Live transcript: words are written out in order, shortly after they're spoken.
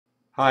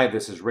Hi,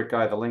 this is Rick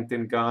Guy, the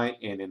LinkedIn Guy,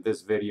 and in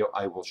this video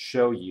I will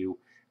show you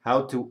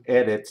how to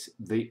edit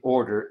the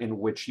order in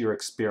which your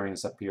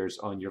experience appears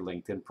on your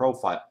LinkedIn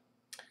profile.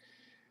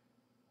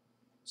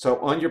 So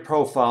on your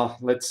profile,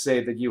 let's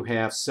say that you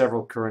have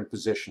several current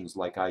positions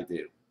like I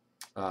do.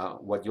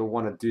 What you'll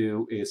want to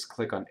do is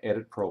click on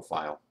Edit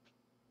Profile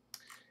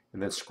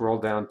and then scroll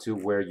down to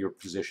where your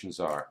positions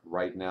are.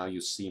 Right now you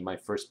see my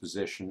first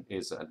position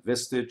is at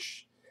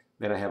Vistage.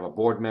 Then I have a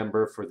board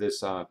member for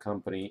this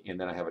company, and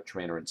then I have a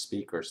trainer and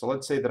speaker. So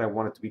let's say that I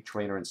wanted to be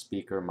trainer and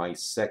speaker my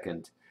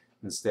second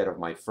instead of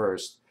my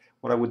first.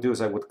 What I would do is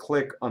I would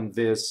click on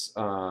this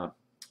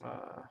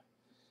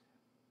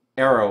arrow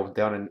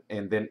down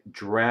and then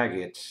drag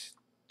it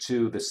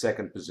to the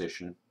second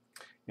position.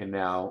 And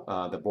now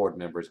the board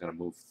member is going to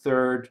move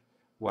third.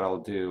 What I'll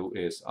do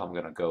is I'm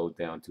going to go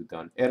down to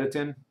Done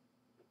Editing.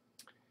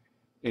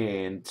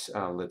 And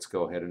let's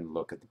go ahead and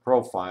look at the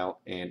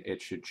profile, and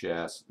it should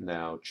just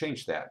now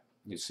change that.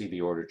 You see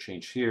the order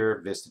change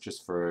here. Vistage is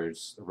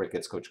first,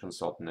 Ricketts Coach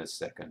Consultant is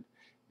second,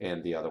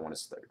 and the other one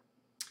is third.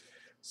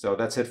 So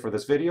that's it for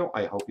this video.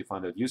 I hope you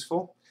found it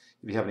useful.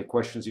 If you have any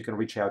questions, you can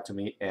reach out to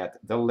me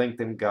at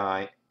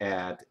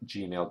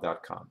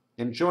thelinkedinguy@gmail.com.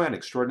 Enjoy an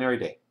extraordinary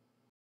day.